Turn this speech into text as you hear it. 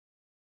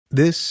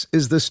This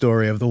is the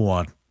story of the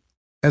one.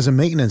 As a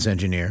maintenance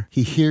engineer,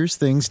 he hears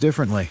things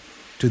differently.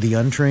 To the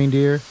untrained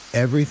ear,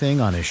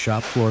 everything on his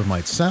shop floor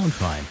might sound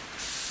fine,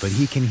 but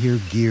he can hear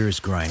gears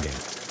grinding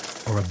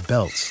or a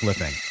belt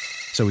slipping.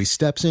 So he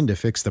steps in to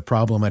fix the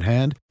problem at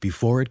hand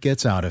before it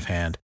gets out of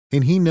hand.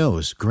 And he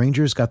knows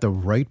Grainger's got the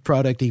right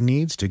product he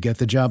needs to get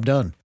the job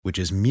done, which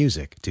is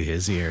music to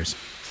his ears.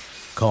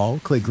 Call,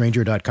 click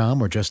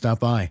Grainger.com, or just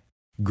stop by.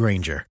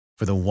 Grainger,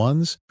 for the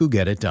ones who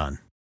get it done.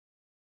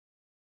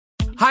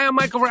 Hi, I'm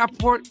Michael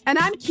Rappaport. And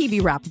I'm Kibi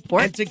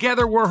Rappaport. And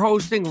together we're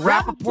hosting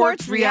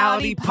Rappaport's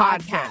Reality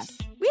Podcast.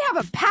 We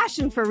have a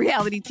passion for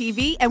reality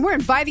TV, and we're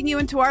inviting you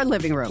into our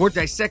living room. We're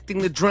dissecting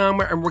the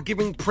drama, and we're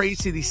giving praise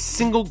to the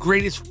single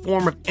greatest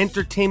form of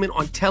entertainment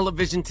on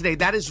television today.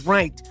 That is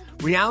right.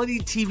 Reality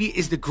TV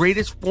is the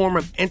greatest form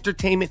of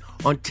entertainment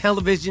on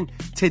television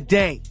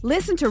today.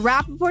 Listen to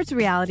Rappaport's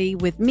Reality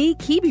with me,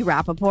 Kibi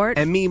Rappaport.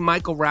 And me,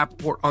 Michael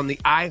Rappaport, on the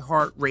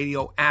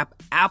iHeartRadio app,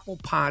 Apple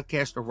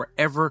Podcast, or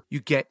wherever you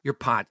get your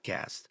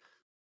podcast.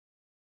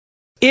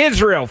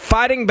 Israel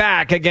fighting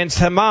back against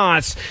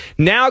Hamas,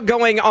 now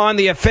going on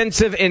the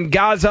offensive in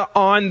Gaza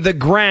on the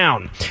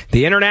ground.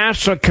 The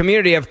international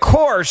community, of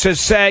course, is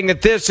saying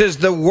that this is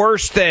the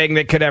worst thing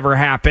that could ever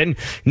happen.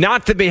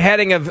 Not the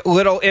beheading of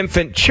little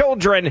infant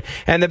children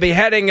and the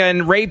beheading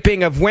and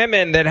raping of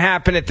women that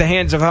happened at the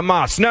hands of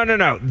Hamas.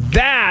 No.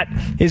 That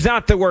is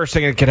not the worst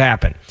thing that could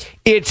happen.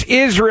 It's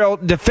Israel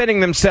defending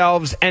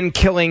themselves and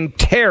killing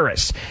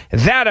terrorists.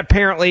 That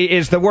apparently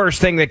is the worst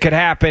thing that could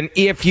happen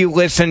if you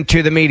listen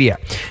to the media.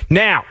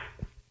 Now,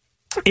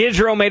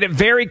 Israel made it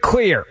very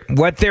clear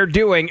what they're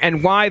doing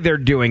and why they're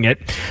doing it.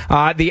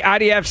 The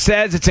IDF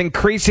says it's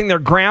increasing their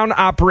ground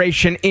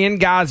operation in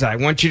Gaza. I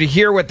want you to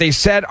hear what they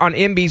said on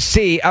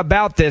NBC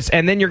about this,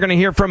 and then you're going to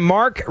hear from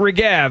Mark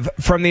Regev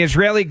from the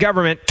Israeli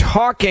government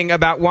talking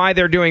about why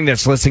they're doing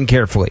this. Listen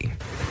carefully.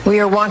 We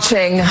are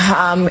watching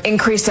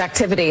increased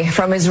activity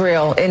from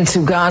Israel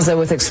into Gaza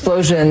with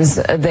explosions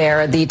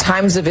there. The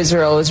Times of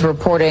Israel is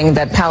reporting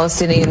that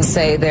Palestinians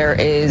say there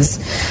is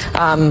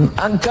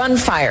a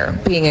gunfire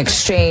being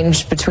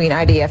exchanged between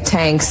IDF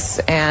tanks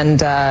and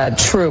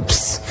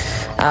troops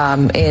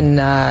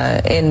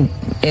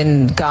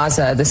in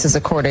Gaza. This is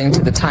according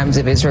to the Times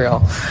of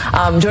Israel.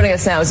 Joining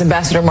us now is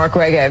Ambassador Mark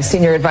Regev,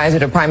 Senior Advisor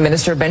to Prime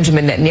Minister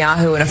Benjamin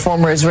Netanyahu and a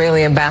former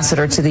Israeli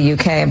ambassador to the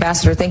UK.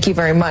 Ambassador, thank you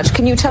very much.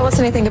 Can you tell us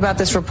anything about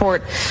this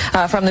report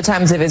from the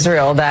Times of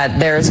Israel that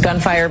there's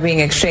gunfire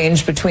being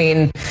exchanged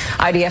between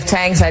IDF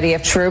tanks,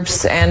 IDF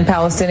troops, and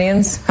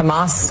Palestinians?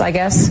 Hamas, I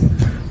guess?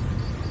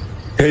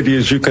 Katie,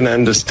 as you can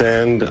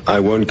understand,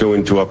 I won't go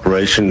into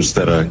operations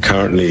that are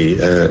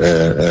currently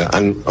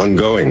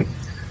ongoing.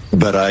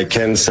 But I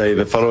can say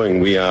the following.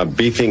 We are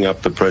beefing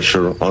up the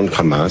pressure on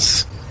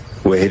Hamas.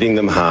 We're hitting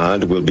them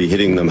hard. We'll be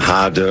hitting them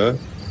harder.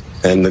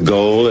 And the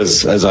goal,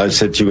 as I've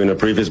said to you in a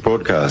previous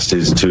broadcast,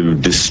 is to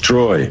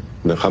destroy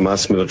the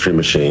Hamas military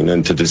machine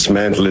and to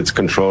dismantle its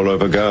control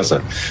over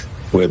Gaza.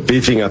 We're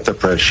beefing up the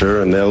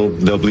pressure, and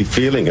they'll be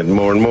feeling it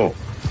more and more.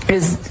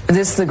 Is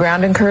this the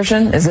ground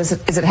incursion? Is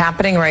it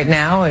happening right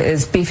now?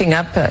 Is beefing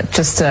up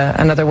just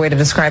another way to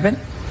describe it?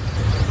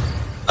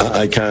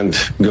 I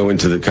can't go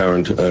into the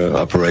current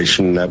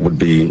operation. That would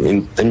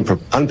be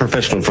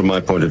unprofessional from my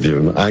point of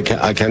view. I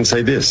can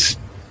say this,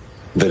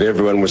 that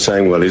everyone was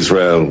saying, well,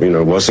 Israel,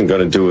 wasn't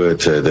going to do it,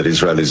 that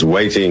Israel is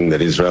waiting,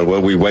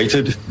 well, we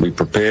waited, we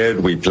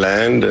prepared, we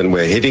planned, and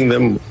we're hitting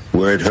them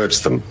where it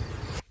hurts them.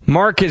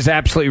 Mark is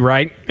absolutely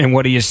right in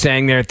what he is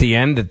saying there at the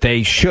end, that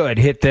they should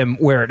hit them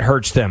where it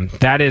hurts them.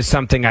 That is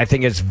something I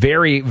think is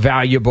very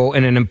valuable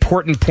and an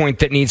important point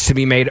that needs to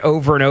be made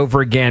over and over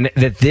again,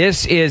 that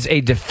this is a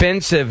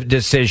defensive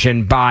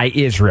decision by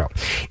Israel.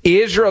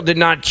 Israel did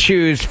not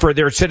choose for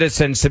their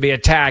citizens to be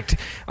attacked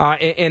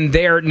in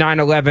their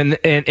 9/11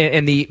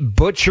 and the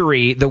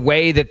butchery, the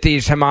way that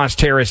these Hamas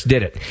terrorists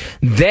did it.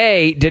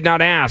 They did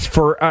not ask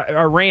for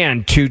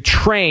Iran to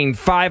train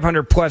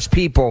 500 plus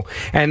people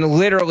and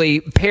literally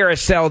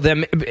parasail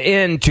them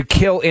in to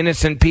kill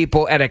innocent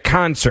people at a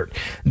concert.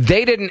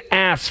 They didn't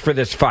ask for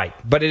this fight,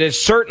 but it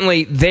is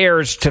certainly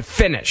theirs to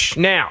finish.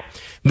 Now,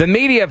 the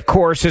media, of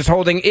course, is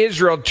holding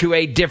Israel to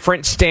a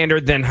different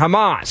standard than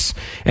Hamas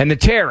and the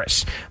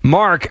terrorists.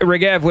 Mark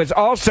Regev was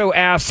also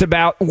asked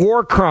about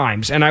war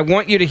crimes, and I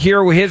want you to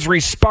hear his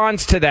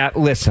response to that.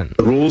 Listen.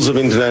 The rules of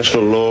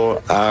international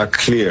law are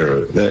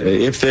clear.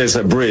 If there's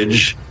a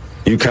bridge,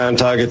 you can't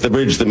target the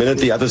bridge. The minute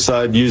the other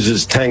side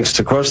uses tanks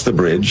to cross the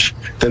bridge,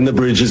 then the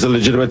bridge is a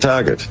legitimate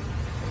target.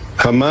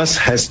 Hamas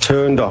has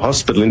turned a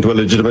hospital into a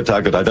legitimate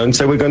target. I don't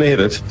say we're going to hit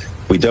it.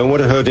 We don't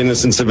want to hurt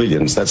innocent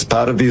civilians. That's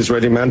part of the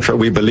Israeli mantra.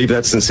 We believe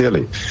that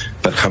sincerely.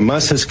 But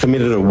Hamas has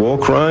committed a war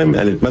crime,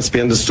 and it must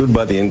be understood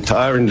by the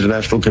entire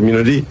international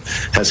community,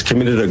 has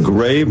committed a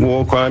grave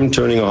war crime,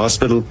 turning a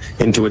hospital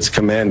into its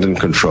command and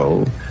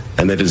control.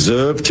 And they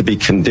deserve to be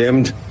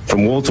condemned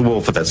from wall to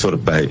wall for that sort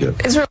of behavior.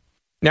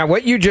 Now,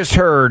 what you just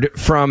heard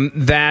from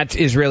that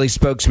Israeli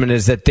spokesman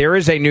is that there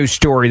is a new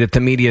story that the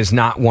media is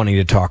not wanting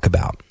to talk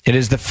about. It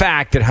is the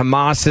fact that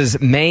Hamas's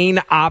main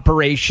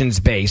operations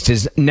base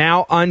is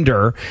now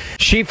under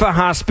Shifa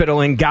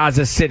Hospital in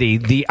Gaza City,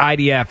 the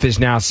IDF is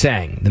now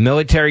saying. The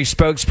military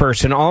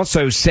spokesperson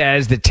also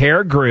says the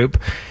terror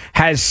group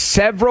has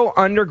several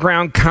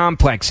underground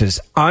complexes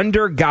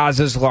under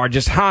Gaza's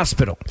largest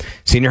hospital.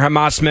 Senior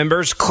Hamas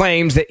members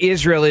claims that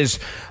Israel is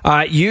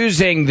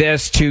using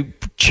this to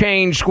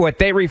change what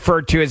they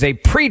refer to as a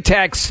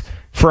pretext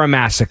for a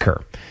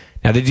massacre.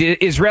 Now, the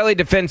Israeli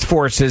Defense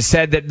Forces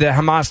said that the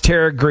Hamas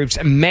terror group's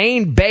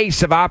main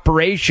base of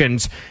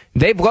operations,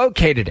 they've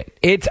located it.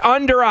 It's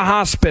under a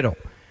hospital.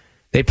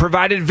 They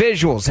provided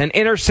visuals and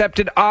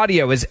intercepted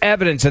audio as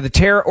evidence of the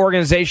terror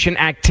organization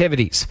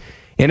activities.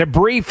 In a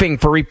briefing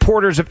for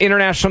reporters of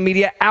international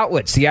media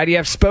outlets, the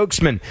IDF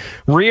spokesman,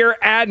 Rear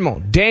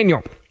Admiral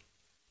Daniel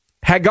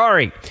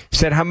Hagari,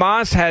 said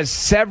Hamas has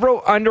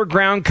several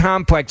underground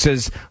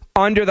complexes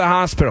under the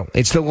hospital.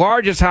 It's the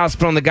largest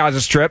hospital in the Gaza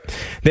Strip.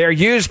 They are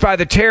used by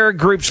the terror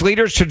group's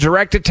leaders to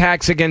direct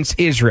attacks against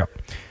Israel.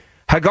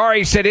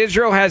 Hagari said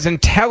Israel has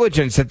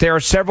intelligence that there are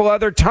several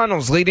other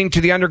tunnels leading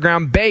to the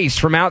underground base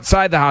from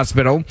outside the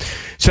hospital,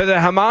 so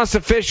that Hamas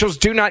officials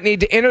do not need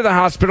to enter the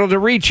hospital to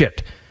reach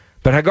it.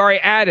 But Hagari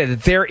added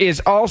that there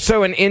is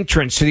also an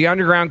entrance to the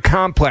underground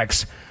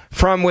complex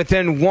from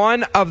within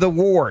one of the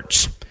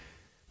wards.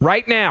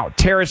 Right now,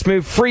 terrorists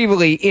move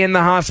freely in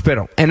the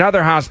hospital and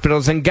other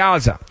hospitals in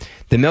Gaza.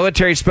 The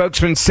military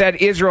spokesman said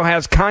Israel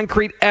has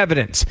concrete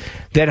evidence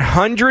that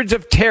hundreds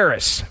of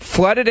terrorists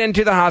flooded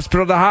into the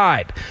hospital to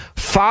hide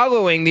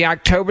following the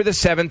October the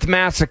 7th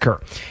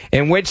massacre,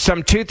 in which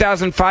some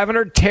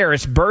 2,500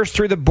 terrorists burst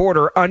through the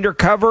border under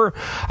cover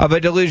of a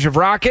deluge of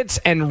rockets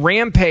and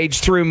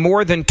rampaged through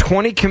more than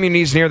 20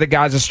 communities near the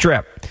Gaza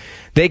Strip.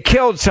 They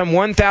killed some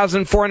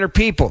 1,400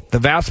 people, the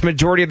vast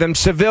majority of them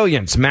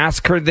civilians,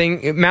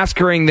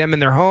 massacring them in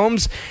their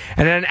homes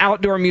and at an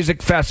outdoor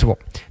music festival.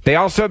 They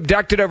also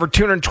abducted over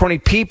 220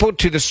 people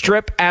to the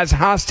Strip as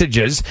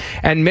hostages,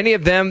 and many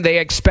of them they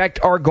expect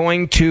are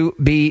going to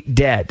be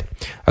dead.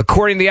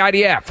 According to the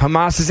IDF,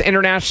 Hamas's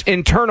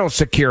internal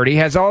security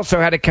has also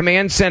had a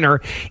command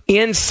center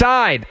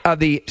inside of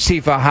the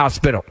Shifa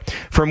hospital,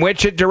 from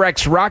which it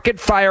directs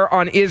rocket fire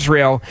on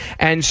Israel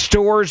and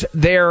stores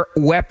their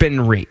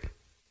weaponry.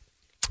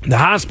 The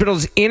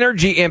hospital's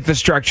energy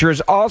infrastructure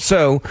is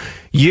also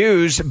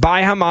used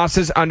by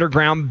Hamas's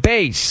underground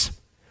base,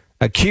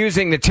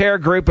 accusing the terror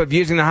group of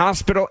using the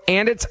hospital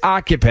and its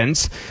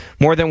occupants,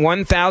 more than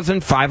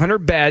 1,500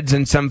 beds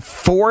and some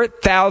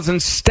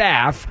 4,000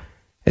 staff,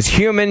 as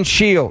human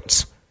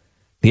shields.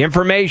 The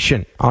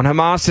information on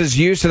Hamas's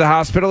use of the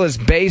hospital is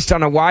based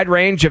on a wide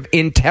range of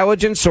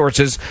intelligence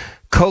sources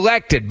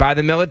collected by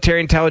the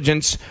military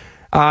intelligence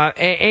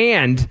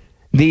and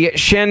the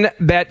Shin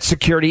Bet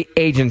Security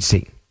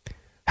Agency.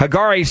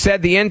 Hagari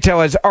said the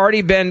intel has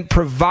already been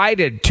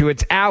provided to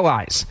its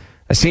allies.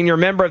 A senior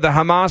member of the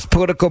Hamas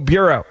Political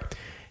Bureau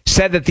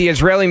said that the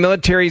Israeli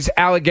military's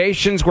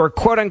allegations were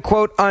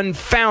quote-unquote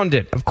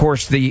unfounded. Of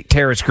course, the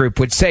terrorist group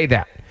would say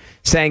that,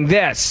 saying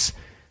this: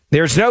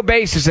 there's no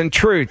basis in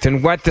truth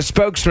in what the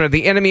spokesman of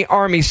the enemy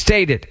army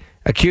stated,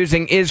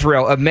 accusing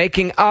Israel of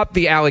making up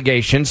the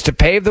allegations to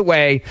pave the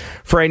way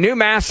for a new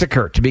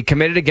massacre to be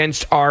committed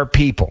against our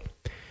people.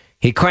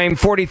 He claimed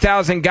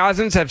 40,000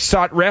 Gazans have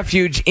sought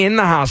refuge in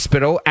the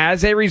hospital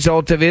as a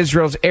result of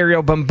Israel's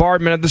aerial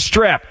bombardment of the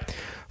Strip,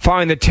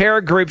 following the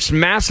terror group's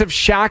massive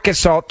shock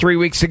assault 3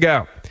 weeks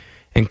ago,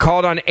 and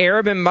called on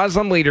Arab and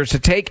Muslim leaders to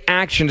take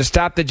action to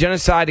stop the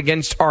genocide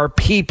against our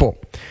people.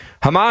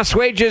 Hamas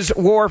wages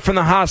war from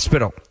the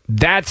hospital.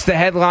 That's the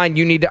headline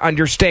you need to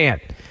understand.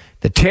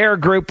 The terror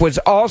group was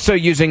also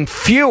using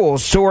fuel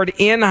stored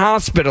in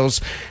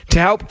hospitals to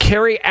help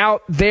carry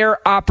out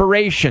their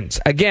operations.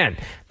 Again,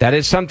 that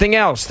is something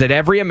else that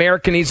every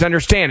American needs to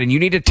understand. And you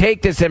need to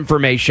take this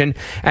information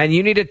and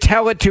you need to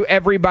tell it to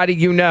everybody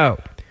you know.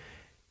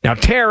 Now,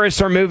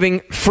 terrorists are moving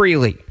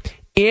freely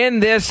in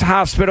this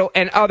hospital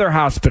and other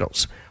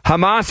hospitals.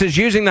 Hamas is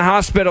using the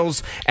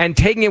hospitals and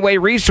taking away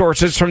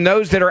resources from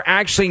those that are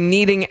actually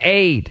needing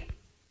aid.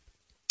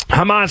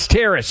 Hamas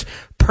terrorists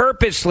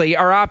purposely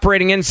are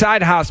operating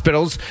inside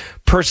hospitals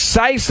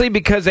precisely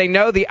because they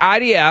know the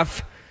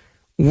IDF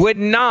would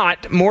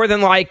not, more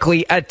than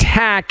likely,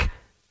 attack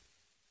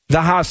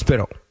the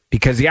hospital,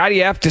 because the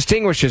IDF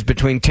distinguishes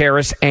between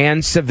terrorists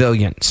and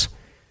civilians.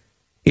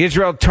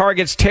 Israel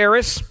targets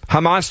terrorists,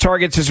 Hamas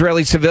targets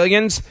Israeli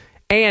civilians,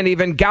 and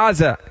even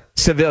Gaza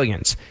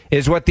civilians,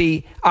 is what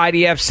the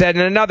IDF said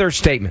in another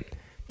statement.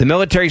 The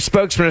military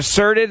spokesman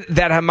asserted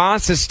that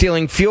Hamas is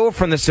stealing fuel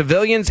from the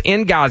civilians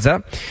in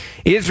Gaza.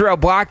 Israel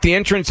blocked the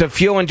entrance of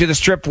fuel into the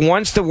Strip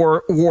once the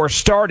war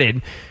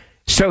started,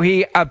 so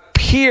he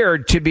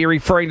appeared to be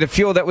referring to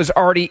fuel that was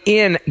already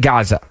in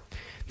Gaza.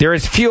 There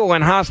is fuel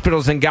in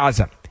hospitals in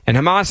Gaza, and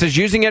Hamas is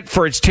using it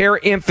for its terror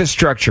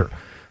infrastructure,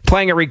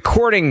 playing a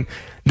recording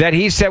that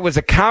he said was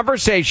a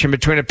conversation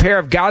between a pair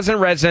of Gazan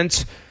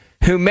residents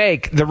who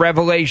make the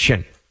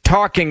revelation,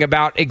 talking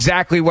about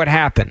exactly what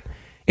happened.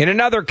 In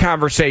another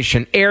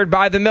conversation aired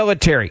by the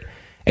military,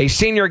 a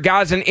senior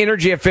Gazan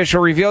energy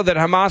official revealed that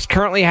Hamas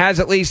currently has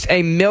at least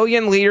 1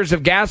 million liters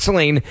of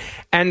gasoline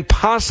and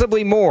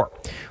possibly more,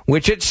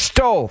 which it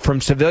stole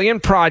from civilian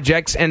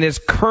projects and is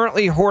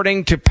currently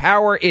hoarding to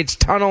power its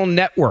tunnel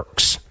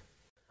networks.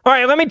 All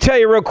right, let me tell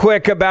you real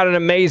quick about an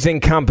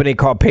amazing company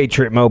called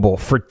Patriot Mobile.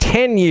 For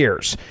 10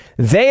 years,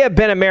 they have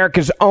been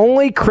America's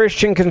only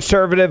Christian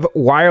conservative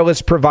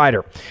wireless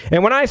provider.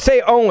 And when I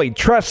say only,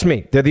 trust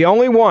me, they're the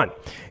only one.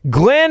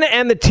 Glenn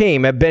and the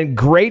team have been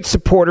great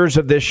supporters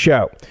of this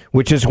show,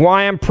 which is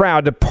why I'm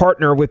proud to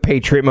partner with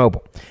Patriot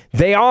Mobile.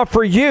 They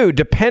offer you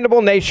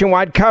dependable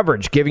nationwide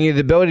coverage, giving you the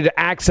ability to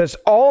access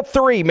all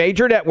 3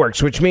 major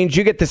networks, which means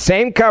you get the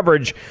same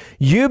coverage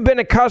you've been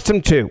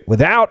accustomed to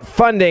without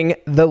funding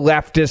the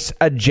leftist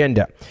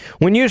agenda.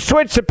 When you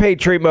switch to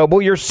Patriot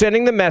Mobile, you're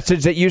sending the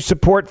message that you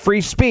support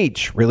free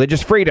speech,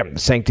 religious freedom, the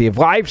sanctity of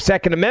life,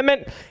 Second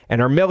Amendment,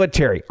 and our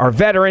military, our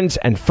veterans,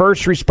 and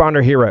first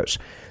responder heroes.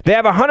 They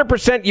have a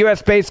 100%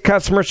 U.S.-based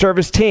customer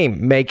service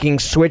team, making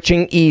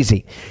switching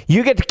easy.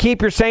 You get to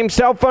keep your same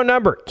cell phone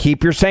number,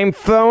 keep your same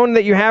phone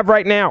that you have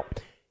right now,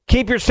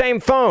 keep your same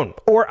phone,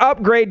 or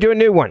upgrade to a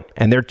new one,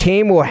 and their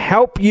team will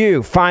help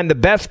you find the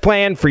best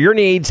plan for your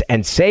needs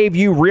and save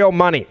you real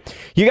money.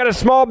 You got a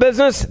small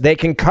business? They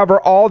can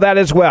cover all that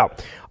as well.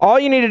 All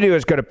you need to do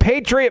is go to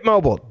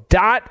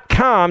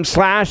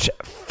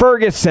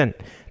patriotmobile.com/Ferguson.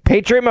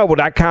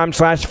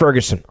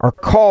 PatriotMobile.com/Ferguson, or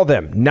call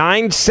them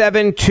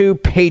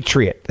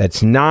 972-PATRIOT.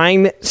 That's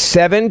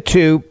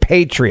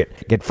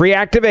 972-PATRIOT. Get free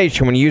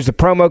activation when you use the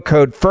promo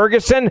code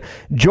Ferguson.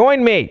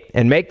 Join me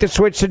and make the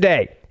switch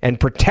today and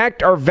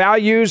protect our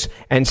values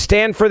and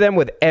stand for them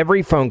with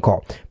every phone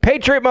call.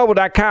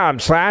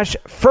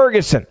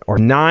 PatriotMobile.com/Ferguson or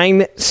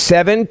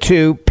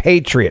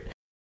 972-PATRIOT.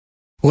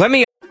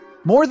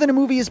 More Than a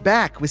Movie is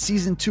back with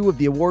Season 2 of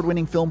the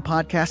award-winning film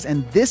podcast,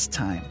 and this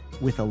time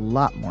with a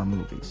lot more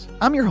movies.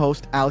 I'm your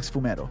host, Alex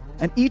Fumero,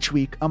 and each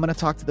week I'm going to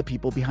talk to the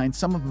people behind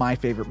some of my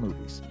favorite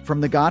movies. From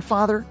The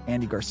Godfather,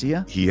 Andy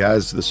Garcia. He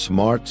has the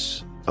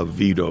smarts of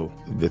Vito,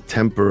 the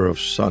temper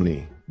of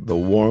Sonny, the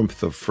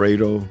warmth of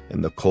Fredo,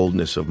 and the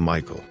coldness of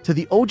Michael. To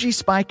the OG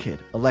Spy Kid,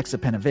 Alexa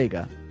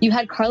Penavega. You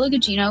had Carla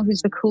Gugino,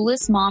 who's the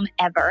coolest mom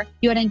ever.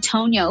 You had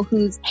Antonio,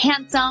 who's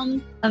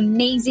handsome,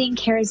 amazing,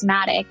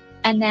 charismatic.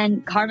 And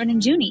then Carvin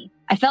and Junie.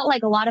 I felt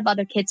like a lot of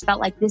other kids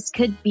felt like this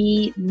could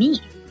be me.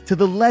 To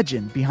the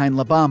legend behind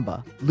La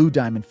Bamba, Lou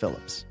Diamond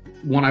Phillips.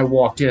 When I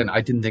walked in, I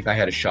didn't think I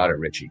had a shot at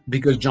Richie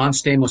because John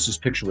Stamos'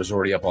 picture was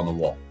already up on the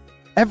wall.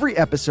 Every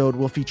episode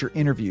will feature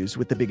interviews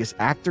with the biggest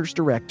actors,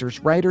 directors,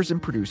 writers, and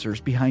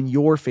producers behind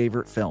your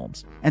favorite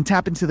films and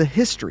tap into the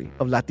history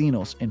of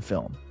Latinos in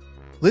film.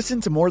 Listen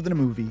to More Than a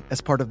Movie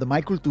as part of the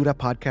My Cultura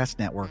Podcast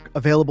Network,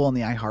 available on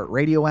the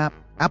iHeartRadio app,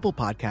 Apple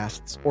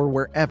Podcasts, or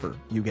wherever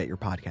you get your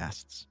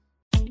podcasts.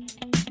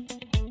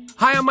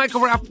 Hi, I'm Michael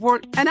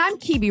Rappaport. And I'm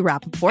Kibi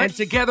Rappaport. And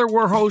together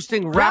we're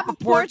hosting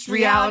Rappaport's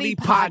Reality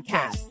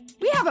Podcast.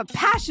 We have a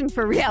passion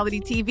for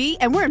reality TV,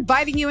 and we're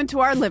inviting you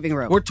into our living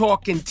room. We're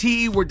talking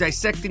tea, we're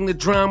dissecting the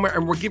drama,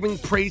 and we're giving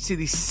praise to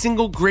the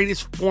single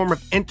greatest form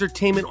of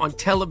entertainment on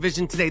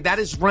television today. That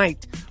is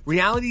right.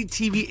 Reality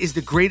TV is the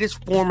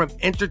greatest form of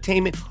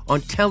entertainment on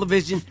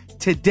television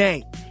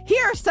today.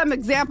 Here are some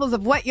examples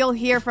of what you'll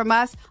hear from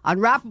us on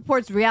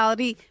Rappaport's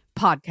Reality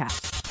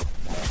Podcast.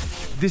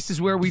 This is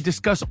where we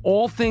discuss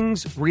all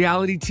things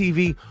reality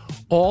TV,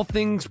 all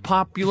things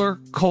popular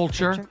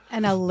culture.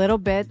 And a little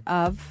bit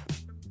of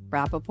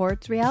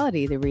Rappaport's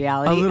reality, the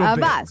reality of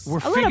bit. us.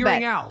 We're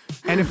figuring out.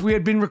 And if we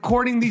had been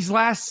recording these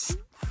last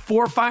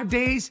 4 or 5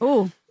 days,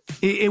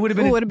 it would have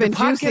been, the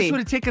podcast juicy. would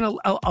have taken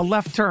a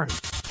left turn.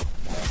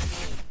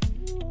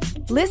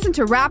 Listen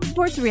to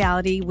Rappaport's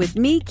Reality with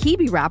me,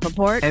 Kibi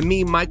Rappaport. And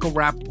me, Michael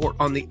Rappaport,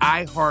 on the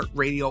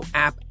iHeartRadio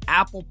app,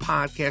 Apple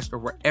Podcast, or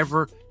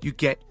wherever you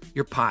get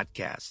your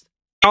podcast.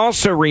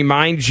 Also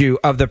reminds you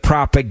of the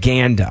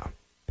propaganda.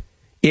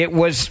 It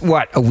was,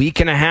 a week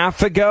and a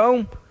half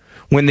ago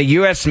when the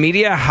U.S.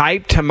 media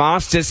hyped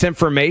Hamas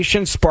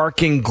disinformation,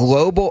 sparking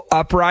global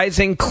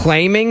uprising,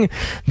 claiming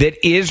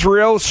that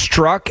Israel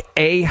struck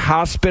a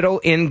hospital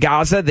in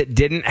Gaza that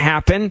didn't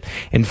happen.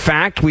 In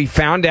fact, we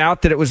found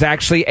out that it was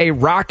actually a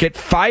rocket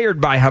fired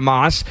by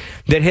Hamas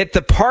that hit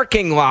the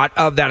parking lot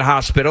of that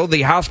hospital.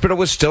 The hospital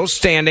was still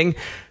standing.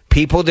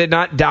 People did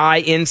not die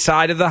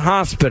inside of the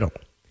hospital.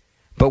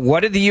 But what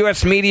did the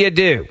U.S. media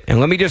do?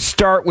 And let me just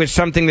start with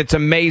something that's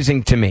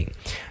amazing to me.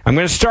 I'm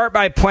going to start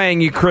by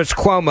playing you Chris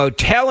Cuomo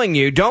telling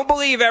you, don't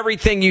believe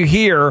everything you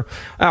hear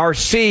or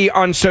see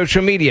on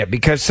social media,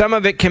 because some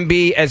of it can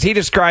be, as he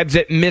describes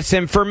it,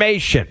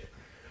 misinformation.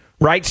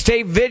 Right?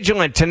 Stay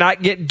vigilant to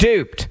not get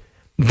duped.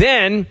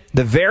 Then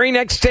the very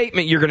next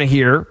statement you're going to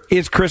hear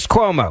is Chris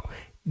Cuomo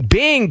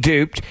being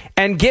duped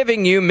and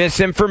giving you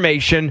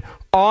misinformation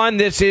on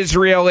this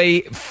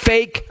Israeli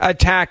fake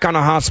attack on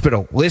a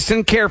hospital.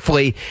 Listen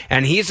carefully,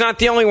 and he's not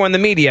the only one, the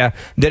media,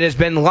 that has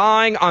been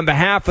lying on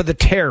behalf of the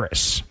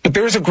terrorists. But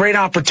there is a great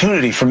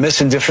opportunity for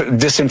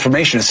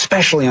disinformation,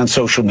 especially on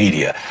social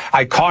media.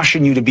 I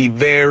caution you to be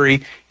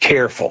very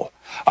careful.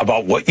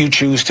 about what you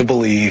choose to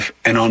believe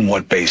and on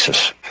what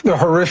basis. The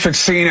horrific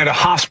scene at a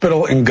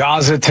hospital in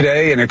Gaza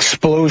today, an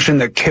explosion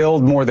that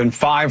killed more than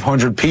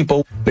 500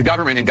 people. The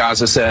government in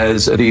Gaza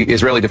says the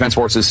Israeli Defense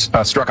Forces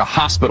struck a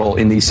hospital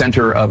in the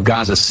center of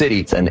Gaza City.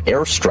 An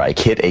airstrike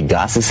hit a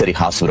Gaza City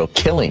hospital,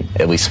 killing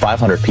at least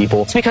 500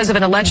 people. It's because of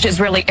an alleged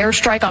Israeli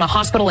airstrike on a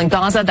hospital in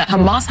Gaza that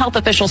Hamas health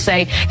officials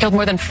say killed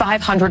more than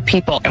 500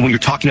 people. And when you're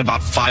talking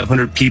about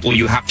 500 people,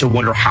 you have to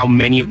wonder how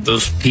many of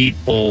those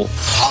people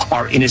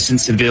are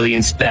innocent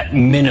civilians. At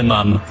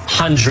minimum,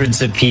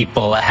 hundreds of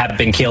people have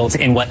been killed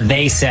in what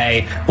they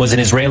say was an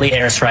Israeli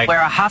airstrike,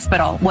 where a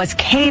hospital was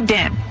caved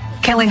in,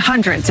 killing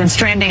hundreds and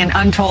stranding an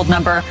untold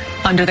number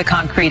under the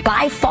concrete.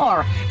 By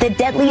far, the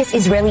deadliest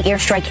Israeli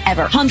airstrike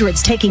ever.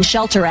 Hundreds taking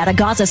shelter at a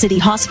Gaza City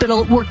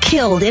hospital were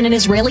killed in an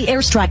Israeli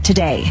airstrike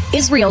today.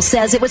 Israel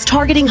says it was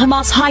targeting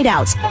Hamas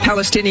hideouts.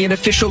 Palestinian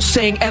officials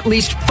saying at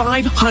least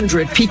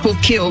 500 people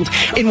killed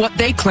in what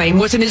they claim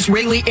was an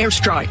Israeli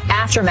airstrike.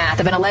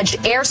 Aftermath of an alleged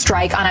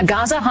airstrike on a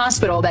Gaza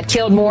hospital that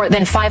killed more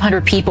than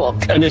 500 people.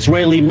 An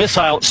Israeli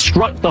missile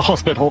struck the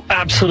hospital.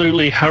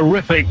 Absolutely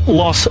horrific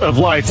loss of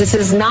life. This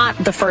is not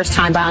the first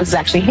time violence is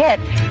actually hit,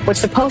 what's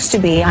supposed to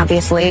be,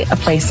 obviously, a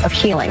place of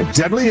healing.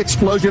 Deadly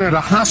explosion at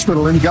a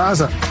hospital in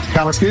Gaza.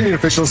 Palestinian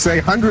officials say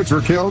hundreds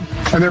were killed,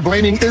 and they're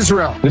blaming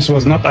Israel. This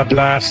was not a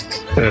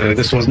blast.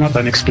 This was not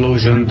an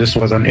explosion. This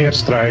was an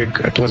airstrike.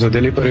 It was a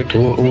deliberate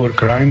war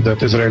crime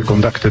that Israel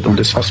conducted on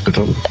this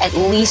hospital. At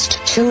least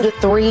 200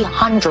 to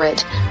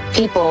 300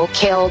 people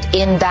killed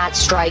in that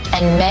strike,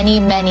 and many,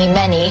 many,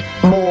 many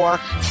more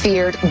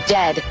feared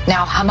dead.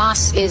 Now,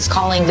 Hamas is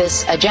calling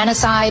this a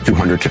genocide.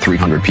 200 to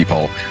 300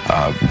 people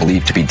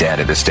believed to be dead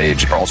at this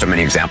stage. There are also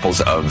many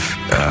examples of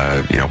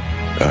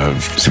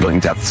civilian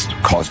deaths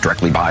caused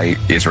directly by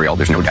Israel.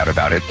 There's no doubt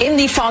about it. In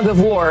the fog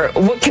of war,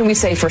 what can we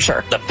say for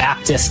sure? The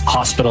Baptist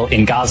Hospital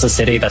in Gaza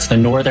City, that's the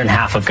northern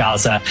half of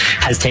Gaza,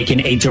 has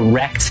taken a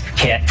direct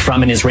hit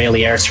from an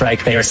Israeli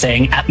airstrike. They are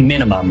saying at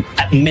minimum,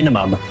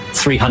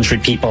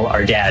 300 people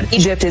are dead.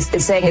 Egypt is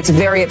saying it's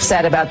very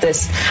upset about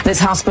this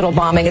hospital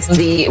bombing.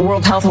 The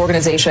World Health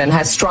Organization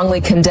has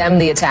strongly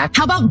condemned the attack.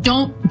 How about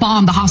don't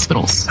bomb the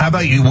hospitals? How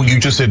about you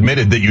just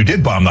admitted that you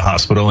did bomb the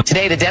hospital?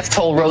 Today, the death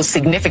toll rose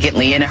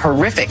significantly in a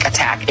horrific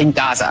attack in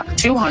Gaza.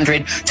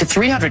 200 to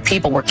 300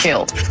 people were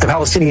killed. The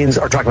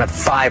Palestinians are talking about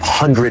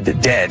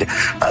 500 dead.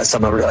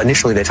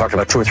 Initially they talked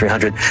about 200 or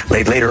 300.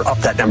 They later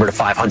upped that number to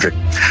 500.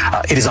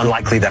 It is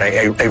unlikely that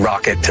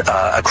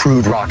a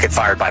crude rocket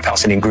fired by a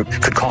Palestinian group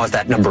could cause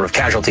that number of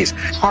casualties.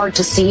 Hard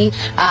to see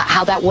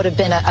how that would have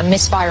been a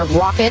misfired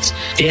rocket.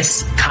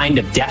 This kind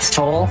of death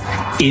toll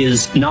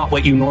is not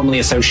what you normally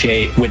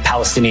associate with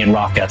Palestinian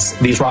rockets.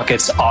 These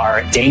rockets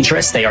are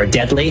dangerous. They are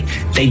deadly.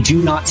 They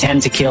do not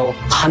tend to kill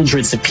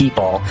hundreds of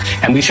people.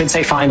 And we should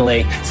say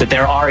finally that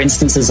there are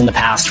instances in the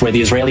past where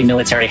the Israeli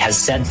military has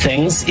said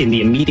things in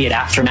the immediate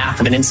aftermath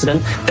of an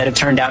incident that have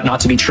turned out not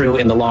to be true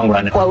in the long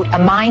run. Quote, a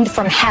mind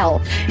from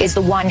hell is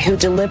the one who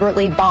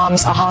deliberately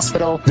bombs a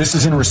hospital. This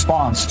is in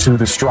response to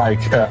the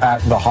strike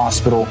at the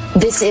hospital.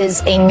 This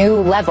is a new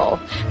level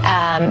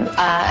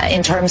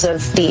in terms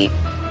of the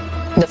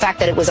fact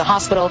that it was a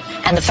hospital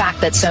and the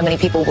fact that so many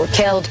people were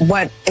killed.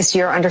 What is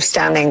your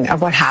understanding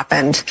of what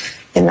happened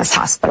in this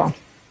hospital?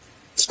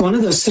 It's one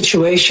of those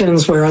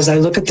situations where, as I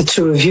look at the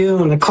two of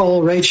you,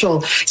 Nicole,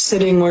 Rachel,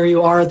 sitting where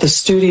you are at the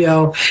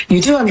studio,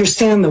 you do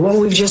understand that what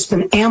we've just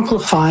been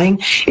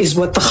amplifying is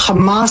what the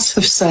Hamas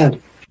have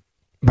said.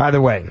 By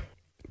the way,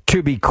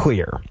 to be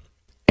clear,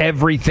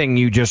 everything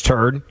you just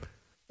heard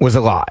was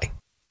a lie.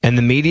 And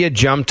the media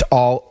jumped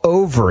all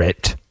over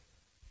it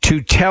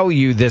to tell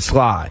you this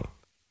lie.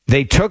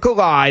 They took a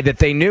lie that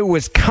they knew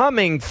was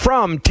coming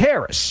from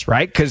terrorists,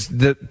 right? Because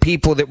the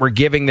people that were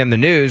giving them the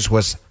news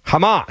was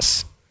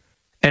Hamas.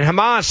 And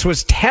Hamas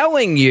was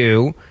telling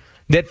you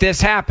that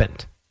this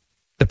happened.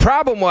 The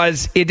problem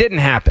was it didn't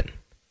happen.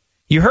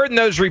 You heard in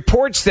those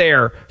reports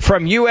there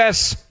from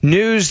U.S.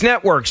 news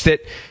networks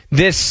that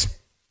this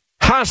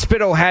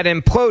hospital had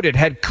imploded,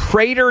 had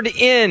cratered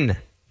in.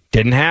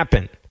 Didn't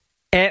happen.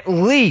 At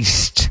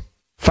least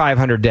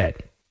 500 dead.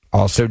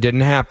 Also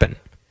didn't happen.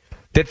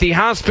 That the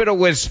hospital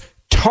was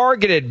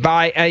targeted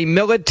by a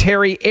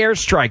military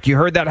airstrike. You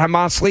heard that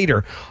Hamas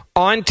leader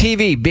on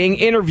TV being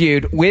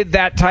interviewed with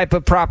that type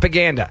of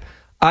propaganda.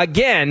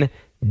 Again,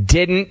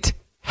 didn't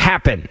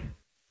happen.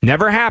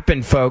 Never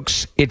happened,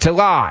 folks. It's a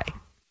lie.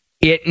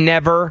 It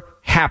never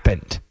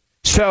happened.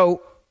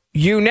 So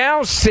you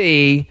now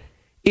see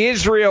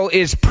Israel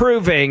is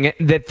proving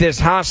that this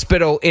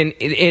hospital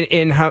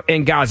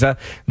in Gaza,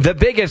 the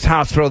biggest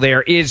hospital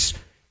there, is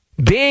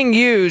being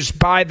used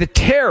by the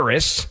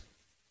terrorists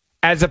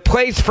as a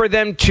place for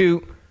them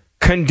to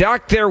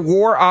conduct their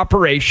war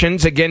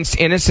operations against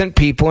innocent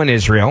people in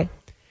Israel.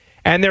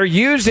 And they're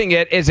using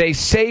it as a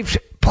safe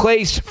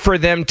place for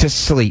them to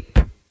sleep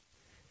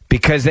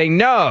because they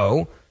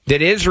know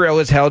that Israel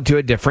is held to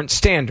a different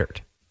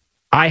standard.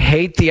 I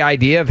hate the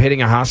idea of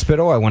hitting a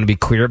hospital. I want to be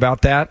clear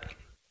about that.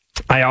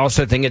 I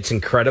also think it's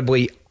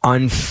incredibly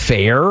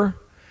unfair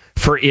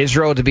for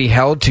Israel to be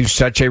held to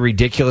such a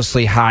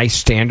ridiculously high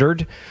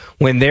standard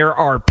when there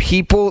are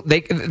people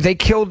they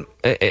killed.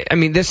 I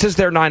mean, this is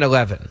their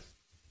 9/11.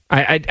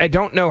 I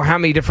don't know how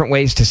many different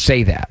ways to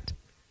say that.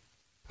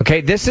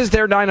 Okay, this is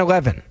their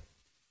 9/11.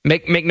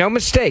 Make no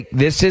mistake,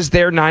 this is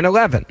their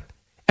 9/11.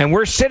 And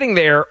we're sitting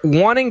there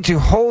wanting to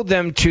hold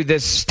them to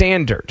this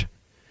standard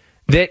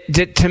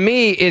that to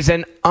me is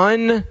an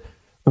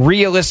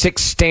unrealistic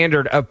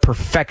standard of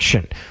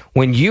perfection.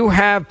 When you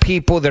have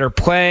people that are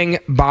playing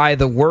by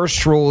the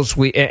worst rules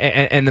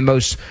and the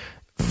most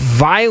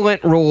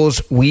violent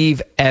rules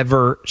we've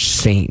ever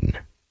seen.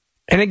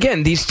 And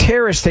again, these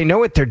terrorists, they know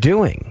what they're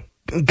doing.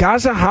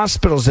 Gaza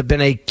hospitals have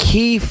been a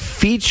key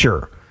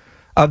feature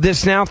of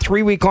this now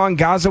 3-week-long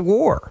Gaza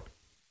war.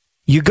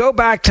 You go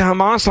back to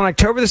Hamas on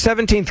October the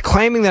 17th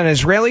claiming that an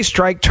Israeli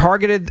strike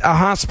targeted a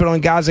hospital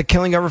in Gaza,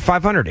 killing over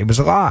 500. It was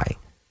a lie.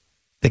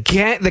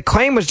 The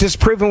claim was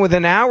disproven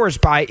within hours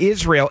by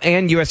Israel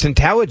and U.S.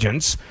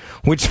 intelligence,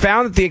 which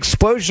found that the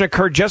explosion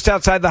occurred just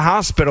outside the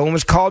hospital and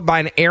was caused by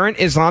an errant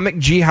Islamic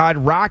Jihad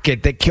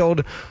rocket that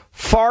killed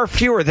far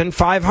fewer than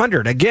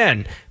 500.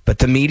 Again, but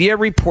the media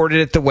reported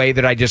it the way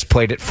that I just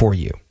played it for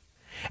you.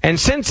 And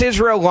since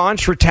Israel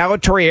launched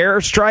retaliatory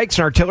airstrikes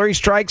and artillery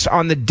strikes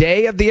on the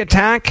day of the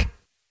attack,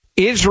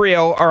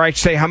 Israel, or I should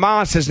say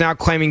Hamas, is now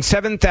claiming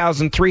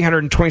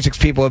 7,326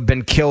 people have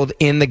been killed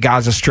in the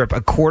Gaza Strip,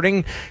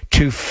 according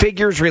to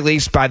figures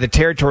released by the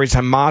territory's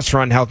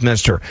Hamas-run health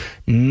minister.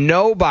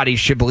 Nobody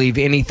should believe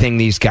anything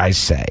these guys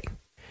say.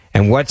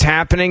 And what's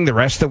happening? The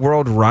rest of the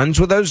world runs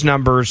with those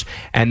numbers,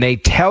 and they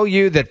tell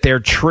you that they're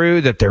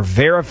true, that they're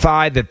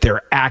verified, that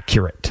they're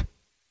accurate.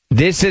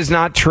 This is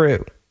not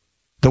true.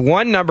 The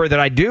one number that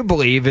I do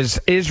believe is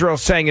Israel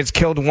saying it's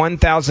killed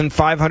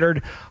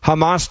 1,500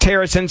 Hamas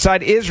terrorists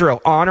inside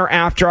Israel on or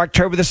after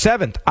October the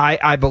 7th.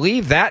 I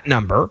believe that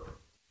number,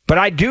 but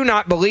I do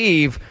not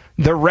believe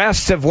the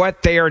rest of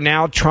what they are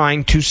now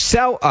trying to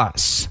sell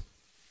us.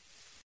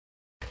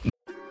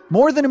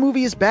 More Than a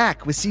Movie is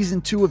back with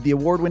season 2 of the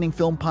award-winning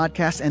film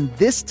podcast, and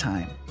this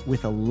time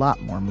with a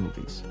lot more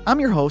movies. I'm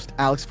your host,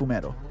 Alex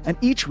Fumero, and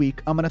each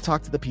week I'm going to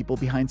talk to the people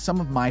behind some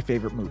of my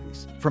favorite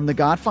movies. From The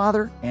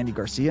Godfather, Andy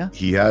Garcia.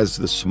 He has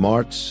the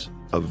smarts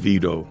of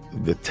Vito,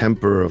 the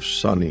temper of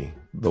Sonny,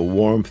 the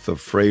warmth of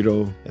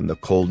Fredo, and the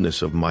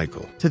coldness of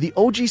Michael. To the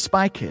OG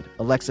Spy Kid,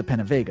 Alexa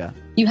Penavega.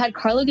 You had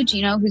Carla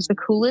Gugino, who's the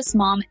coolest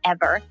mom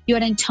ever. You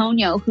had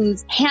Antonio,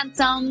 who's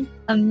handsome,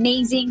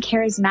 amazing,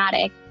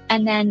 charismatic.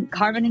 And then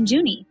Carmen and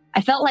Junie.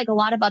 I felt like a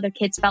lot of other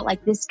kids felt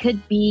like this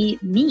could be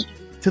me.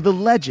 To the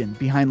legend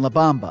behind La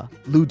Bamba,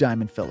 Lou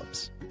Diamond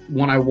Phillips.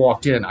 When I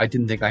walked in, I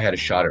didn't think I had a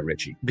shot at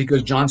Richie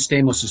because John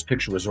Stamos'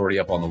 picture was already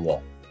up on the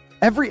wall.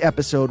 Every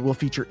episode will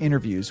feature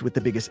interviews with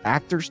the biggest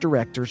actors,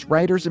 directors,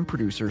 writers, and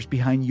producers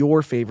behind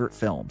your favorite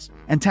films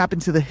and tap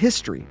into the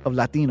history of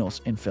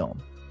Latinos in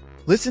film.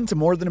 Listen to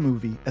More Than a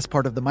Movie as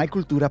part of the My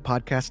Cultura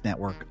Podcast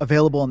Network,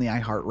 available on the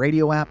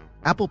iHeartRadio app,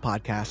 Apple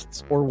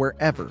Podcasts, or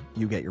wherever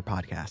you get your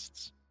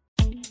podcasts.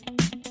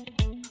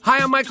 Hi,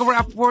 I'm Michael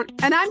Rappaport.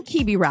 And I'm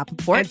Kibi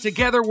Rappaport. And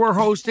together we're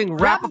hosting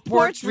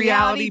Rappaport's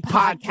Reality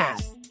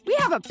Podcast. We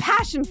have a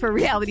passion for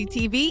reality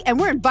TV, and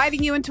we're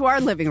inviting you into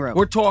our living room.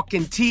 We're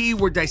talking tea,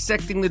 we're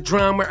dissecting the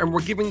drama, and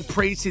we're giving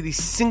praise to the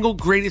single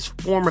greatest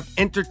form of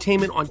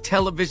entertainment on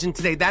television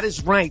today. That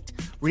is right.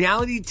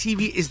 Reality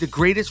TV is the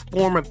greatest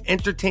form of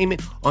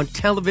entertainment on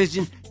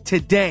television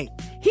today.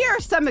 Here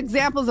are some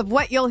examples of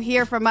what you'll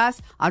hear from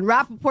us on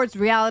Rappaport's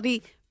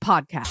Reality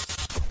Podcast.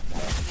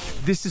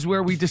 This is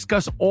where we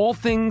discuss all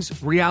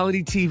things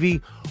reality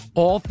TV,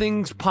 all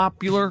things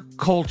popular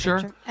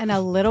culture. And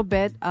a little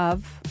bit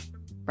of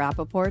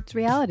Rappaport's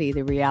reality,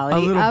 the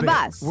reality of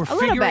us. We're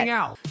figuring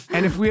out.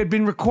 And if we had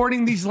been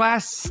recording these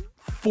last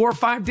 4 or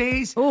 5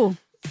 days,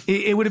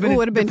 it would have been,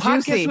 the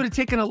podcast juicy. would have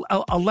taken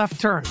a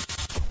left turn.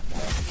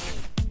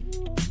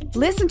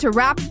 Listen to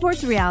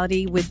Rappaport's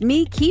Reality with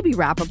me, Kibi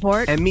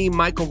Rappaport. And me,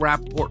 Michael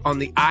Rappaport, on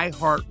the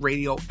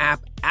iHeartRadio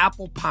app,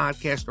 Apple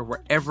Podcast, or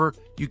wherever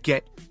you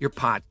get your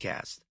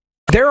podcast.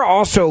 There are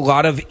also a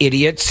lot of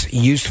idiots,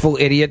 useful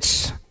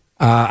idiots,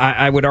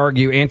 I would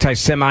argue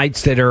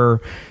anti-Semites that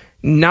are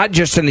not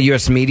just in the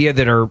U.S. media,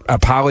 that are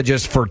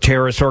apologists for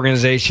terrorist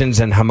organizations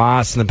and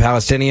Hamas and the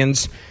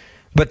Palestinians,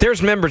 but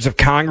there's members of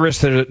Congress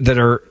that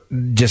are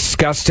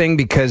disgusting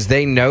because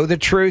they know the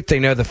truth, they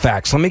know the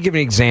facts. Let me give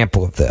you an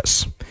example of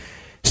this.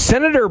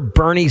 Senator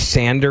Bernie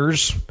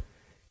Sanders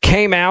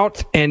came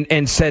out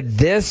and said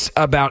this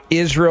about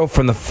Israel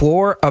from the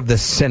floor of the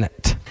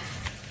Senate.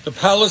 The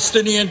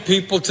Palestinian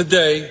people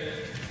today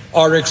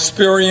are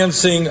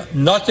experiencing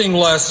nothing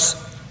less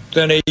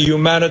than a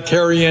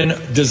humanitarian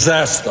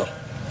disaster.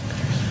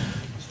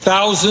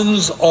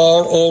 Thousands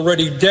are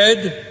already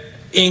dead,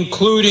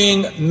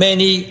 including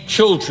many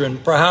children,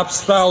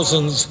 perhaps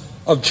thousands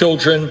of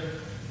children,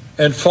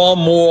 and far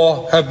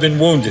more have been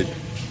wounded.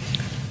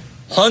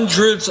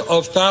 Hundreds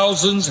of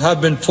thousands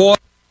have been fought.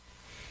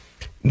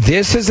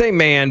 This is a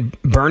man,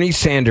 Bernie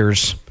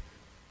Sanders,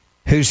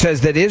 who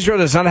says that Israel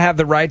does not have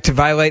the right to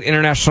violate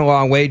international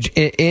law and wage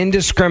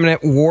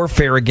indiscriminate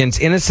warfare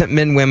against innocent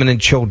men, women, and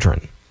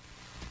children.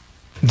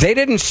 They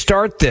didn't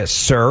start this,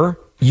 sir.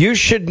 You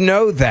should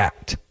know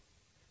that.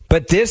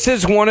 But this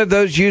is one of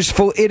those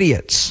useful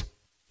idiots.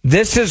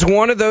 This is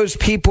one of those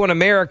people in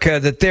America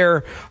that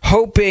they're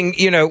hoping,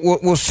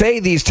 will say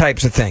these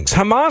types of things.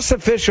 Hamas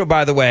official,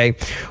 by the way,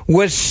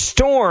 was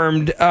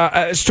stormed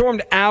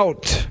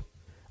out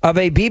of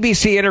a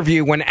BBC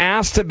interview when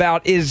asked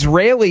about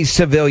Israeli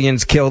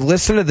civilians killed.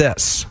 Listen to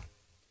this.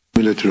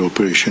 Military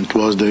operation. It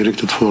was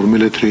directed for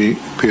military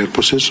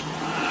purposes,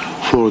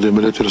 for the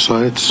military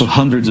sites. So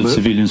hundreds of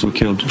civilians were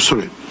killed.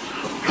 Sorry.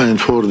 And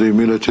for the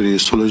military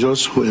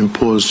soldiers who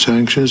imposed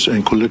sanctions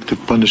and collective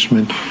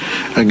punishment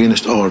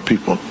against our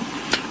people.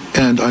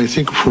 And I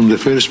think from the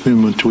first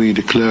moment we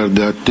declared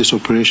that this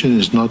operation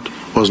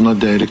was not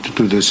directed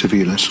to the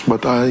civilians.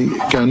 But I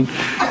can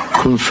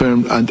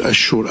confirm and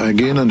assure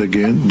again and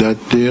again that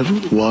there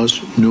was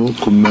no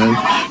command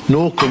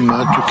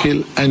to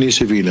kill any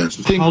civilians.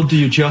 How do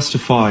you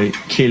justify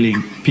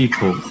killing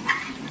people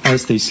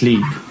as they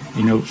sleep?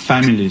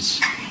 Families.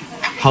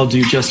 How do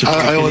you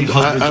justify killing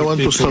hundreds of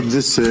people? To stop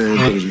this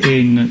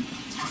interview.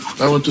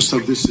 I want to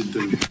stop this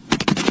interview.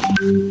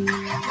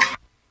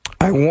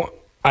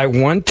 I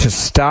want to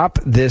stop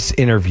this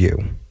interview.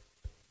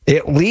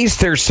 At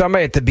least there's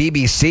somebody at the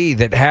BBC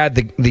that had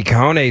the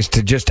cojones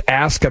to just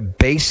ask a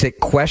basic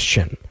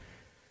question.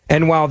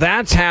 And while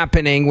that's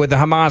happening with the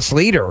Hamas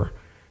leader,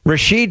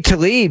 Rashid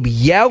Tlaib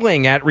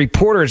yelling at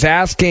reporters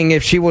asking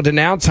if she will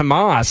denounce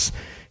Hamas,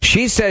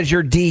 she says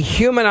you're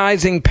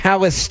dehumanizing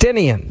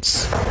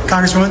Palestinians.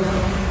 Congresswoman,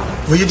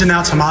 will you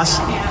denounce Hamas?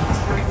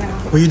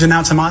 Will you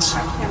denounce Hamas?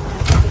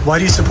 Why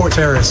do you support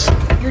terrorists?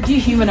 You're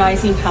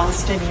dehumanizing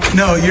Palestinians.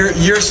 No,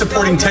 you're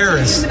supporting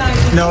terrorists.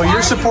 No,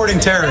 you're supporting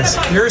terrorists.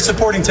 You're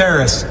supporting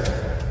terrorists.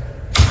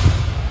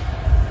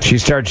 She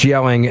starts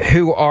yelling,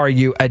 "Who are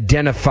you?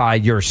 Identify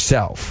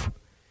yourself."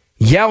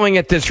 Yelling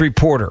at this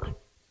reporter.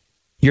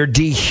 You're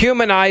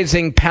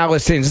dehumanizing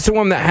Palestinians. This is a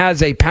woman that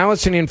has a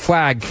Palestinian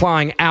flag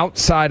flying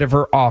outside of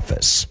her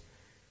office.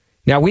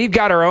 Now, we've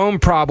got our own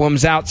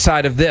problems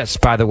outside of this,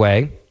 by the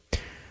way.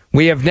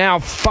 We have now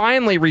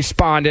finally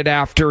responded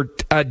after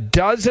a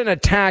dozen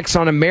attacks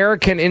on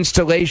American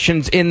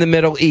installations in the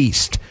Middle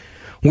East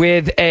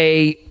with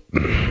a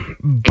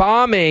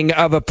bombing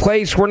of a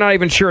place we're not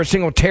even sure a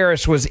single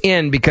terrorist was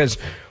in because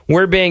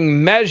we're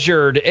being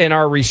measured in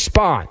our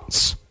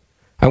response.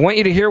 I want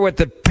you to hear what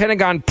the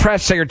Pentagon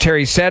press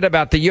secretary said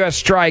about the U.S.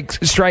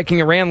 striking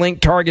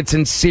Iran-linked targets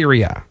in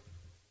Syria.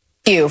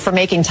 Thank you for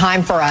making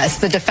time for us.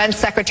 The defense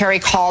secretary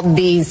called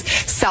these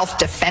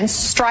self-defense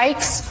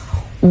strikes.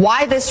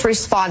 Why this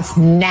response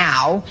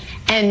now?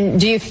 And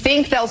do you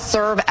think they'll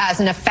serve as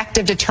an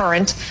effective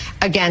deterrent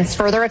against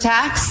further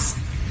attacks?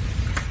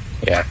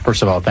 Yeah,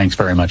 first of all, thanks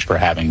very much for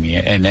having me.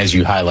 And as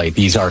you highlight,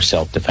 these are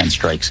self-defense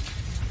strikes.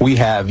 We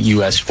have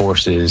U.S.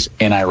 forces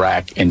in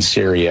Iraq and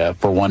Syria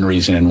for one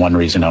reason and one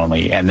reason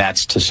only, and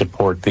that's to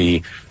support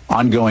the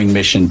ongoing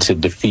mission to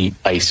defeat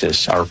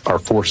ISIS. Our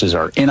forces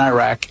are in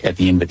Iraq at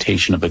the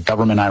invitation of the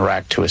government of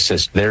Iraq to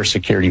assist their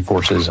security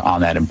forces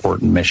on that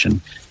important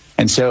mission.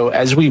 And so,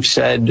 as we've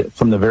said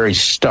from the very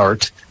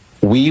start,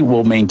 we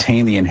will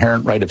maintain the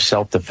inherent right of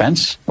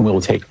self-defense, and we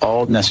will take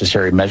all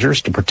necessary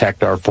measures to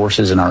protect our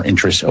forces and our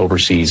interests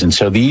overseas. And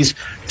so these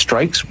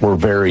strikes were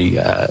very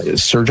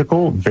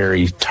surgical,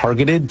 very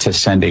targeted to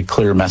send a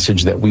clear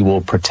message that we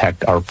will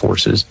protect our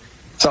forces.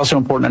 It's also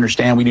important to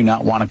understand we do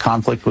not want a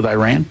conflict with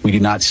Iran. We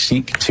do not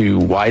seek to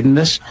widen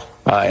this.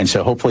 And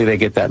so hopefully they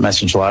get that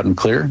message loud and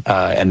clear,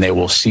 and they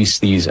will cease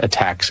these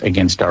attacks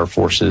against our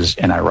forces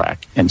in Iraq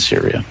and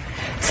Syria.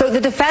 So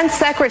the defense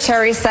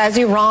secretary says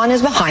Iran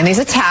is behind these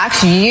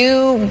attacks.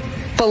 You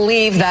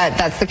believe that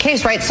that's the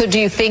case, right? So do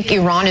you think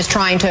Iran is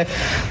trying to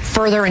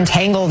further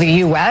entangle the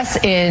U.S.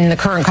 in the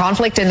current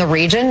conflict in the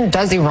region?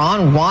 Does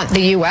Iran want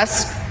the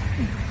U.S.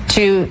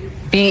 to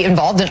be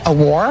involved in a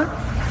war?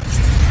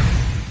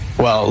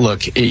 Well,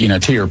 look,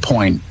 to your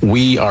point,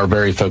 we are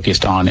very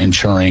focused on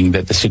ensuring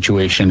that the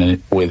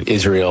situation with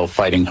Israel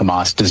fighting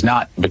Hamas does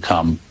not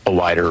become a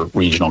wider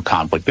regional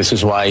conflict. This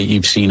is why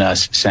you've seen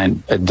us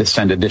send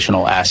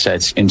additional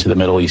assets into the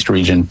Middle East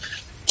region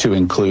to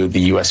include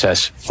the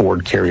USS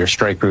Ford Carrier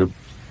Strike Group,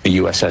 the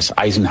USS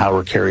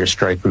Eisenhower Carrier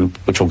Strike Group,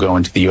 which will go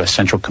into the U.S.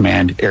 Central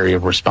Command area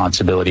of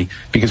responsibility,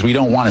 because we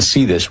don't want to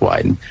see this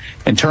widen.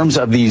 In terms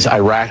of these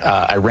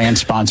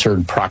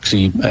Iran-sponsored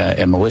proxy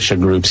and militia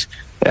groups,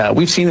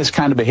 we've seen this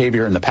kind of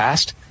behavior in the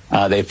past.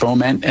 They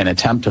foment and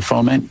attempt to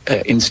foment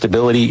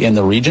instability in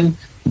the region.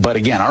 But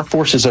again, our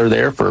forces are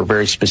there for a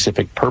very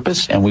specific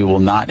purpose, and we will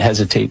not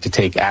hesitate to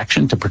take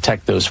action to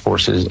protect those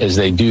forces as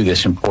they do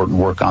this important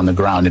work on the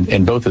ground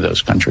in both of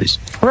those countries.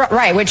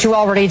 Right, which you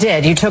already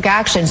did. You took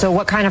action. So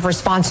what kind of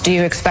response do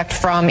you expect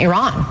from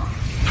Iran?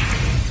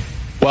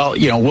 Well,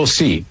 we'll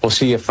see. We'll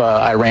see if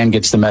Iran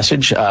gets the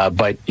message.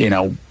 But,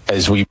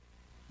 as we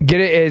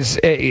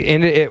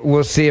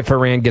we'll see if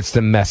Iran gets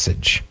the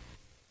message.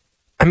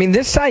 I mean,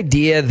 this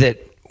idea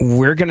that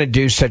we're going to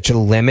do such a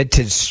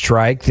limited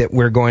strike that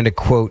we're going to,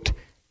 quote,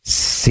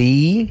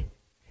 see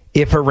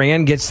if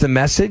Iran gets the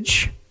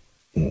message.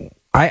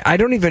 I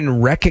don't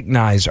even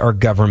recognize our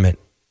government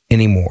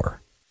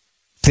anymore.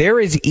 There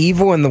is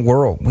evil in the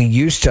world. We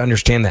used to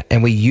understand that,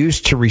 and we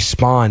used to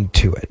respond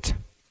to it.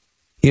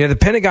 You know, the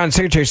Pentagon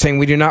Secretary is saying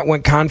we do not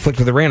want conflict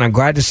with Iran. I'm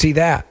glad to see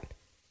that.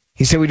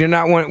 He said we do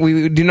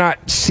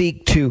not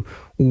seek to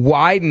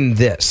widen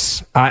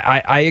this.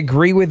 I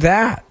agree with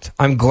that.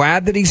 I'm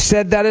glad that he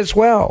said that as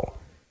well.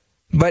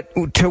 But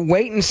to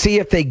wait and see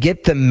if they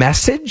get the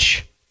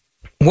message,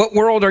 what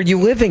world are you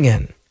living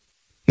in?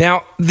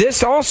 Now,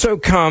 this also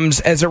comes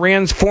as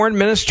Iran's foreign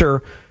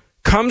minister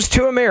comes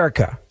to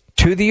America,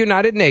 to the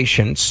United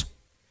Nations,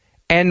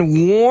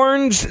 and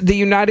warns the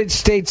United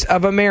States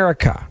of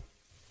America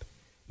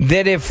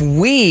that if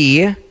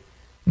we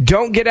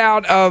don't get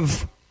out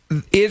of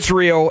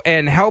Israel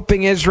and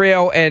helping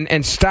Israel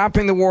and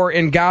stopping the war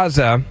in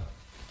Gaza,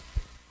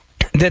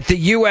 that the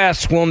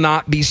U.S. will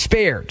not be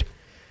spared.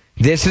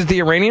 This is the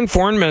Iranian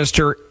foreign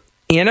minister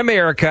in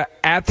America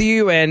at the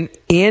UN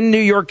in New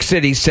York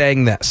City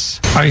saying this.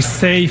 I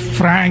say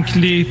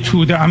frankly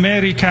to the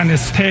American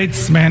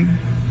statesmen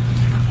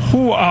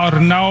who are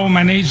now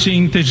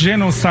managing the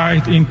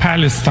genocide in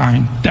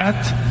Palestine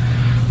that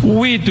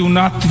we do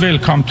not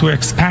welcome to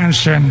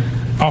expansion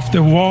of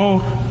the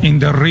war in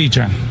the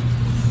region.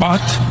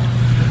 But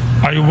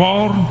I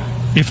warn,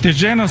 if the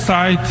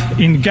genocide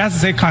in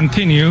Gaza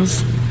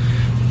continues,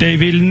 they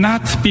will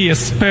not be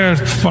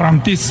spared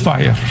from this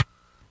fire.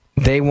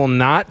 They will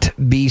not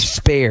be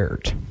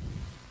spared.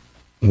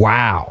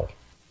 Wow.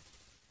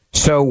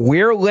 So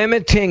we're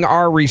limiting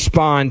our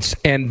response,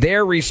 and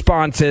their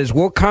response is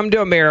we'll come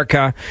to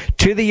America,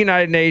 to the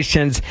United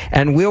Nations,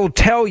 and we'll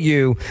tell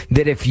you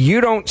that if you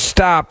don't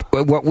stop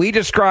what we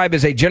describe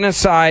as a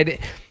genocide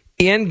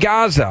in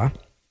Gaza,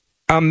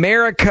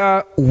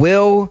 America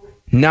will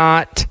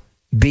not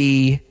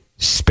be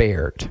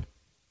spared.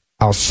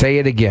 I'll say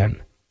it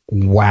again.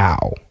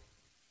 Wow.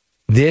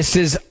 This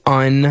is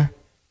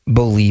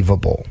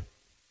unbelievable.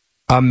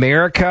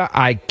 America,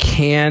 I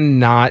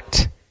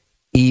cannot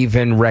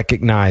even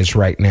recognize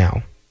right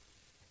now,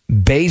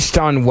 based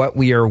on what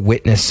we are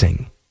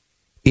witnessing.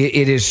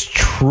 It is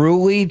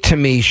truly, to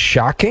me,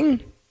 shocking.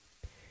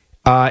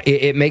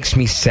 It makes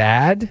me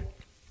sad.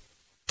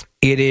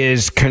 It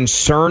is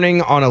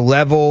concerning on a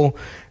level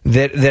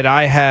that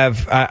I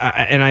have,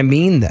 and I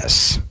mean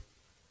this.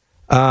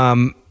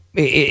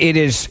 It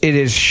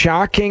is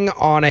shocking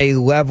on a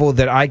level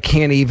that I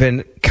can't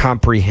even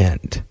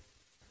comprehend.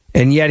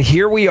 And yet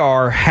here we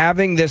are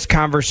having this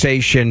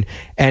conversation,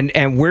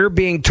 and we're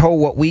being told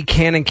what we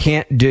can and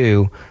can't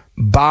do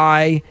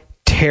by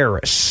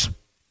terrorists.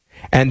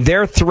 And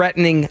they're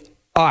threatening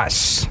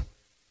us.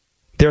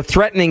 They're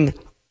threatening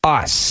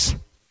us.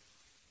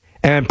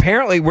 And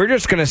apparently we're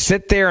just going to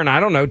sit there and,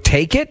 I don't know,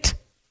 take it?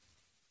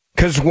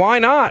 Because why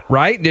not,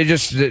 right?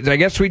 I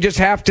guess we just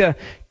have to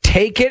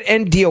take it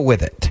and deal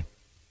with it.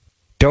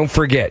 Don't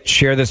forget,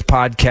 share this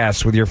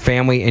podcast with your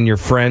family and your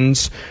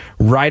friends.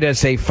 Write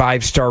us a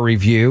 5-star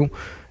review.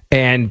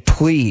 And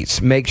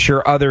please make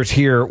sure others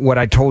hear what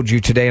I told you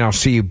today. And I'll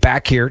see you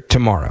back here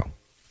tomorrow.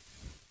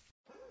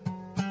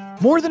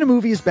 More Than a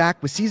Movie is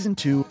back with Season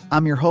 2.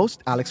 I'm your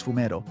host, Alex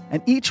Fumero.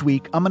 And each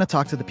week, I'm going to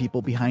talk to the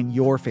people behind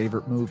your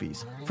favorite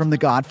movies. From The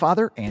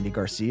Godfather, Andy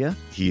Garcia.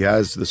 He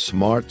has the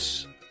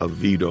smarts of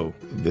Vito,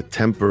 the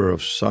temper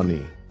of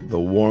Sonny, the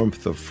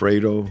warmth of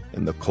Fredo,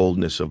 and the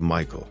coldness of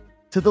Michael.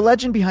 To the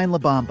legend behind La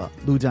Bamba,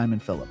 Lou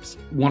Diamond Phillips.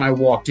 When I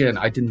walked in,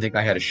 I didn't think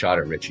I had a shot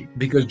at Richie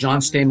because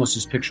John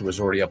Stamos' picture was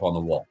already up on the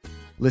wall.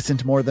 Listen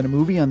to More Than a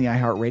Movie on the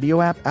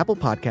iHeartRadio app, Apple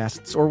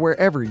Podcasts, or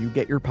wherever you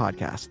get your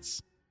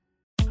podcasts.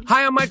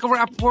 Hi, I'm Michael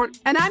Rappaport.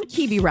 And I'm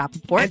Kibi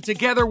Rappaport. And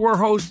together we're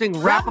hosting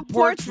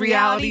Rappaport's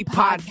Reality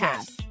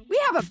Podcast. We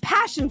have a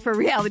passion for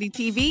reality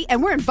TV,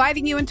 and we're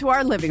inviting you into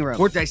our living room.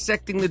 We're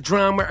dissecting the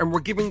drama, and we're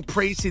giving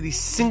praise to the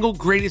single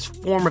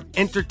greatest form of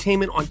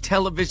entertainment on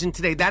television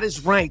today. That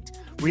is right.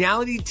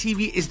 Reality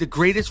TV is the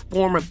greatest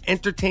form of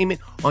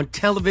entertainment on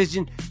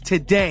television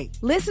today.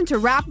 Listen to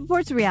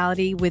Rappaport's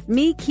Reality with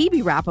me,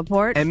 Kibi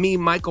Rappaport. And me,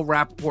 Michael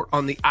Rappaport,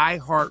 on the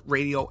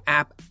iHeartRadio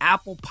app,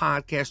 Apple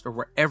Podcast, or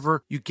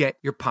wherever you get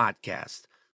your podcast.